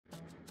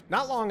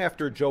Not long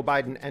after Joe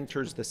Biden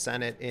enters the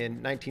Senate in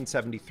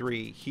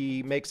 1973,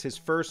 he makes his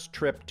first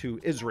trip to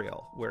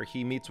Israel, where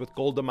he meets with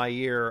Golda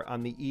Meir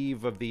on the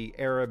eve of the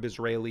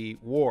Arab-Israeli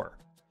war.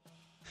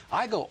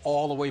 I go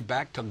all the way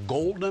back to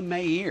Golda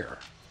Meir.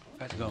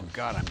 Oh,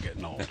 God, I'm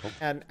getting old.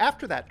 And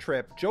after that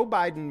trip, Joe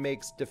Biden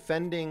makes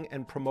defending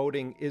and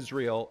promoting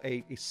Israel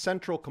a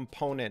central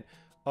component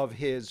of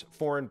his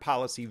foreign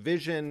policy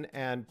vision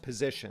and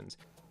positions.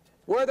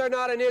 Were there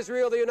not an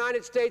Israel, the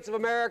United States of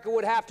America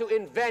would have to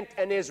invent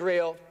an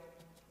Israel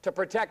to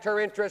protect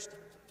her interest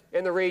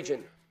in the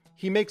region.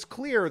 He makes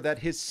clear that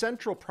his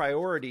central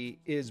priority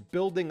is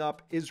building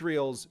up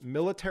Israel's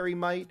military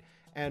might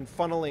and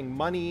funneling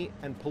money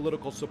and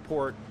political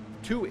support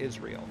to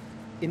Israel.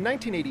 In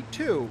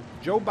 1982,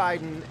 Joe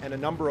Biden and a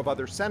number of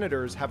other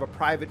senators have a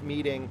private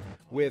meeting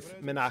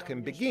with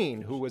Menachem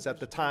Begin, who was at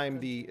the time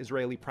the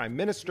Israeli prime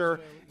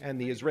minister, and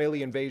the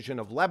Israeli invasion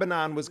of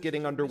Lebanon was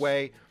getting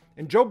underway.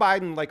 And Joe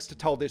Biden likes to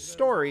tell this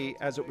story,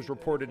 as it was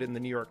reported in the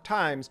New York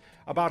Times,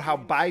 about how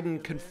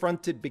Biden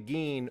confronted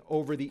Begin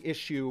over the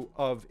issue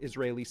of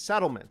Israeli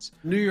settlements.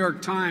 New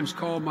York Times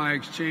called my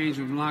exchange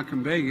with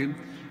Menachem Begin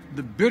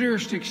the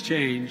bitterest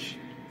exchange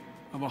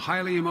of a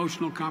highly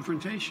emotional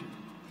confrontation.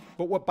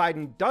 But what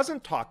Biden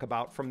doesn't talk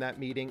about from that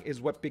meeting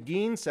is what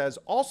Begin says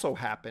also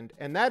happened,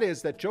 and that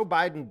is that Joe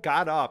Biden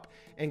got up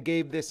and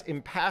gave this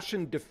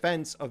impassioned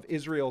defense of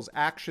Israel's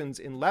actions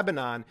in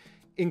Lebanon,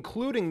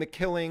 including the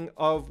killing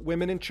of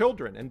women and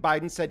children. And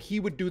Biden said he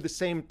would do the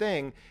same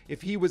thing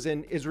if he was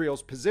in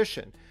Israel's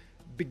position.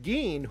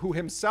 Begin, who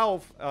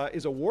himself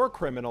is a war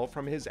criminal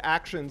from his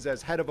actions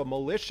as head of a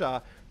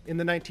militia in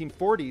the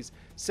 1940s,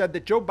 said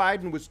that Joe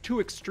Biden was too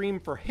extreme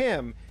for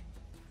him.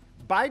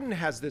 Biden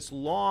has this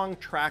long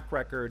track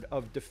record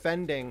of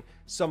defending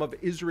some of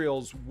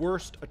Israel's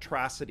worst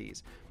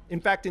atrocities. In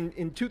fact,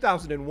 in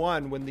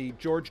 2001, when the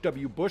George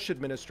W. Bush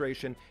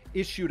administration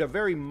issued a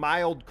very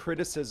mild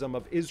criticism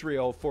of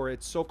Israel for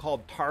its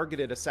so-called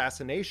targeted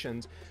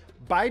assassinations,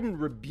 Biden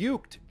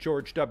rebuked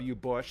George W.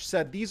 Bush,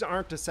 said these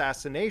aren't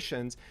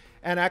assassinations,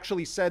 and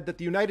actually said that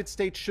the United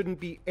States shouldn't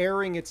be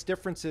airing its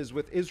differences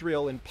with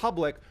Israel in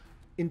public.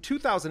 In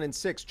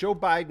 2006, Joe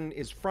Biden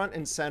is front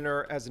and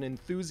center as an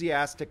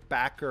enthusiastic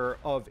backer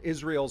of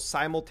Israel's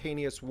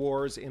simultaneous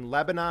wars in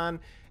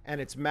Lebanon and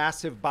its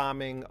massive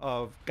bombing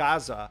of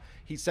Gaza.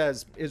 He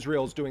says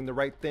Israel's doing the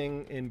right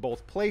thing in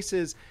both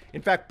places.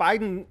 In fact,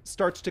 Biden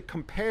starts to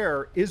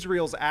compare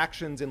Israel's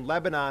actions in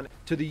Lebanon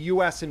to the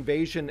U.S.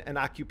 invasion and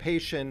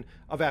occupation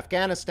of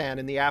Afghanistan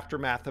in the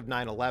aftermath of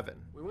 9/11.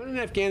 We went in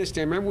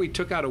Afghanistan. Remember, we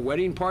took out a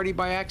wedding party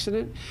by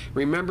accident?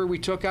 Remember, we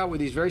took out with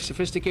these very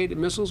sophisticated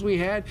missiles we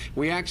had?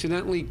 We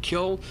accidentally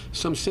killed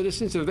some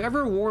citizens. Have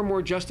ever a war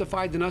more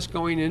justified than us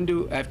going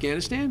into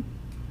Afghanistan?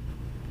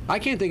 I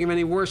can't think of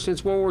any worse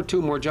since World War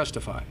II more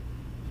justified.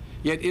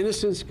 Yet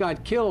innocents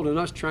got killed and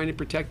us trying to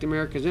protect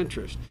America's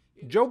interest.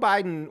 Joe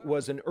Biden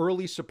was an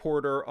early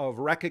supporter of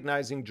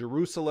recognizing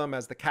Jerusalem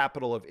as the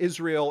capital of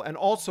Israel, and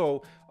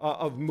also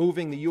of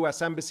moving the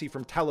U.S. embassy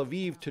from Tel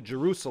Aviv to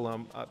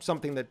Jerusalem,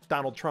 something that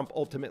Donald Trump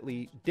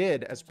ultimately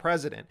did as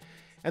president.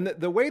 And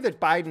the way that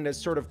Biden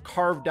has sort of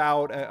carved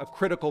out a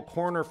critical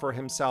corner for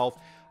himself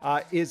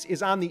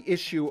is on the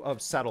issue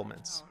of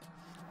settlements.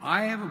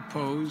 I have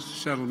opposed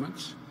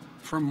settlements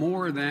for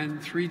more than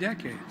 3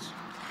 decades.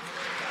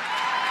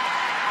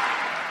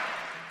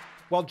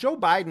 While Joe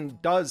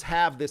Biden does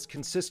have this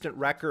consistent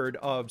record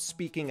of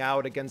speaking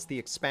out against the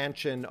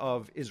expansion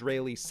of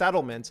Israeli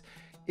settlements,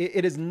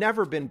 it has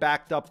never been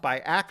backed up by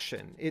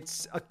action.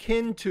 It's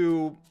akin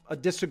to a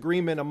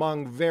disagreement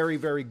among very,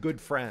 very good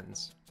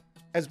friends.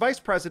 As vice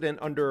president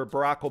under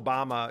Barack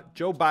Obama,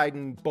 Joe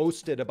Biden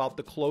boasted about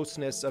the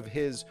closeness of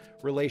his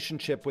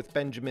relationship with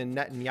Benjamin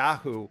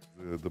Netanyahu.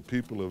 The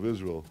people of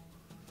Israel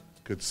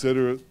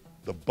consider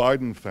the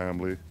Biden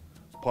family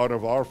part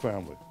of our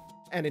family.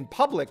 And in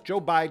public, Joe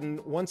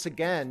Biden once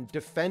again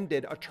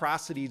defended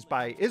atrocities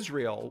by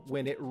Israel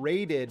when it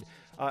raided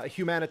a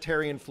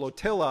humanitarian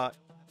flotilla.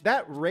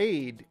 That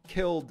raid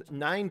killed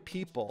 9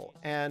 people,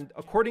 and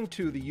according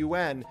to the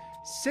UN,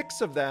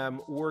 6 of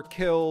them were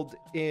killed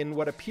in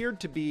what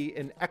appeared to be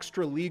an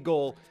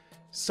extra-legal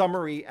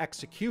summary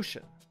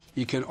execution.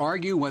 You can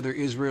argue whether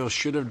Israel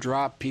should have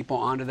dropped people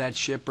onto that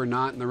ship or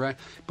not,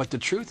 but the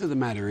truth of the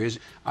matter is,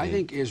 I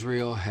think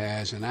Israel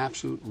has an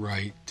absolute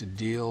right to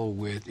deal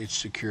with its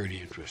security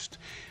interest.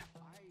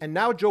 And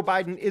now Joe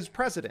Biden is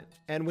president.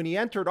 And when he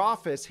entered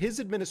office, his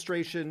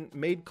administration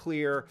made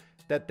clear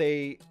that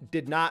they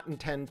did not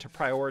intend to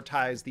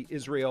prioritize the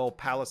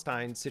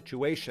Israel-Palestine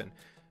situation.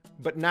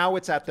 But now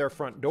it's at their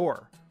front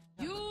door.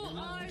 You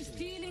are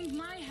stealing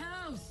my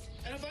house.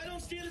 And if I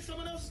don't steal it,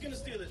 someone else is going to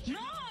steal it. No one.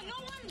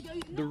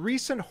 The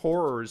recent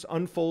horrors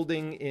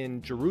unfolding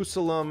in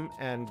Jerusalem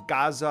and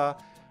Gaza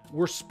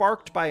were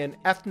sparked by an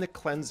ethnic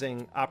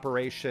cleansing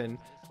operation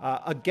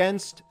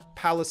against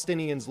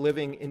Palestinians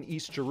living in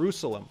East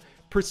Jerusalem.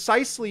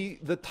 Precisely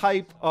the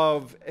type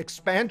of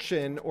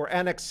expansion or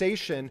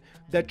annexation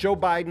that Joe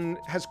Biden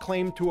has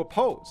claimed to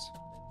oppose.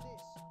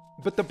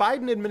 But the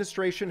Biden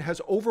administration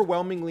has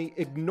overwhelmingly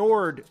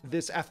ignored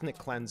this ethnic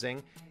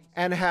cleansing.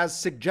 and has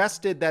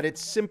suggested that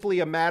it's simply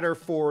a matter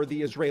for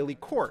the Israeli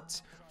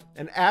courts.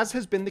 And as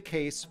has been the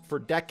case for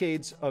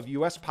decades of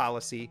U.S.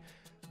 policy,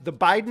 the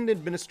Biden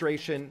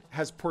administration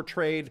has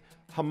portrayed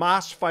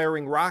Hamas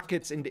firing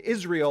rockets into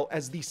Israel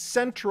as the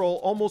central,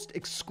 almost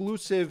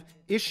exclusive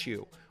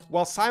issue,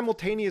 while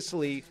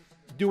simultaneously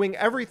doing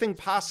everything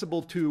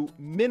possible to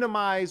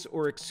minimize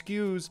or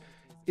excuse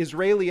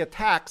Israeli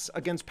attacks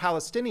against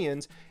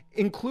Palestinians,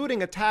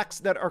 including attacks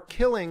that are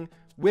killing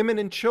women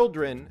and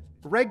children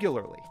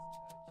regularly.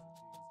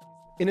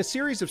 In a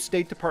series of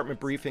State Department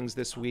briefings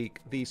this week,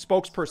 the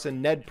spokesperson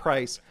Ned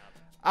Price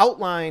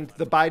outlined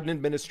the Biden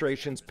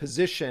administration's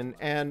position,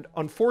 and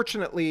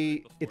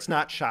unfortunately, it's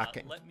not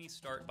shocking. Let me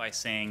start by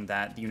saying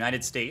that the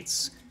United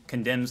States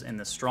condemns in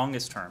the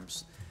strongest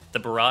terms the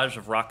barrage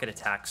of rocket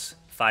attacks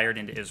fired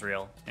into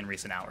Israel in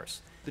recent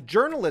hours. The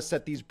journalists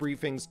at these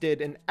briefings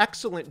did an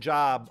excellent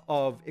job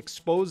of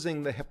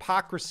exposing the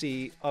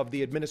hypocrisy of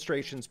the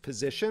administration's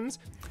positions.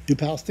 Do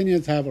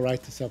Palestinians have a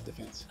right to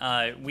self-defense?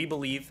 We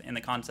believe in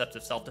the concept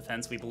of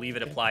self-defense. We believe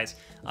it applies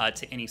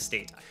to any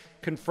state.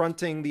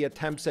 Confronting the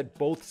attempts at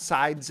both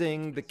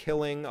sidesing the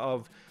killing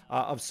of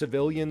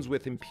civilians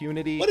with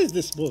impunity. What is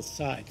this both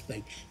sides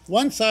thing?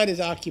 One side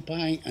is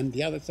occupying and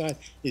the other side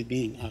is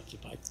being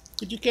occupied.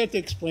 Could you care to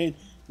explain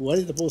what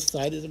is the both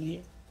sidism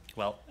here?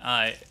 Well,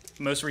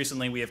 most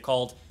recently we have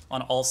called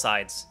on all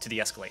sides to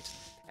de-escalate.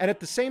 And at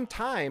the same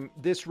time,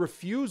 this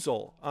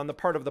refusal on the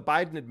part of the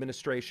Biden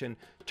administration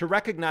to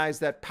recognize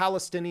that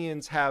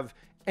Palestinians have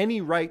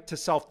any right to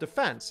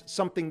self-defense,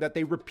 something that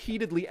they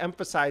repeatedly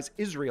emphasize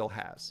Israel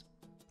has.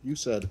 You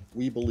said,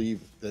 we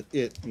believe that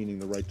it, meaning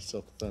the right to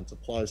self-defense,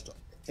 applies to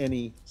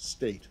any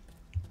state.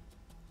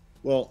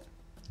 Well,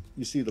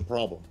 you see the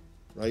problem,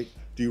 right?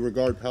 Do you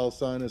regard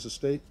Palestine as a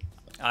state?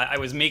 I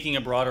was making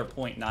a broader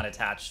point not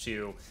attached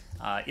to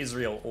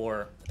Israel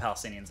or the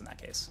Palestinians in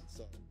that case.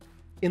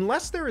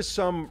 Unless there is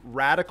some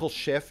radical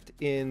shift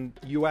in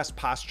U.S.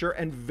 posture,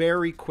 and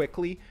very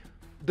quickly,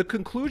 the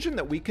conclusion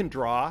that we can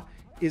draw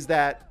is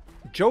that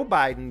Joe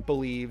Biden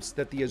believes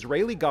that the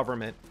Israeli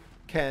government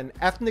can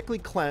ethnically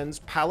cleanse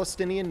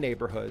Palestinian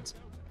neighborhoods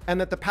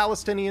and that the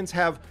Palestinians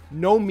have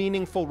no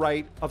meaningful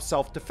right of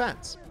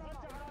self-defense.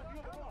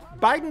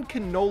 Biden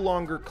can no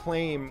longer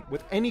claim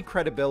with any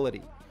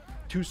credibility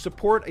to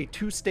support a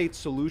two-state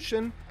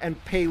solution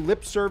and pay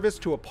lip service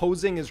to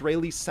opposing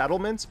Israeli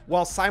settlements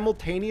while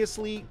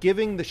simultaneously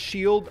giving the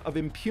shield of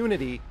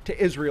impunity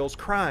to Israel's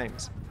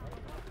crimes.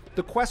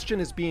 The question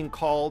is being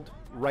called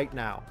right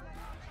now.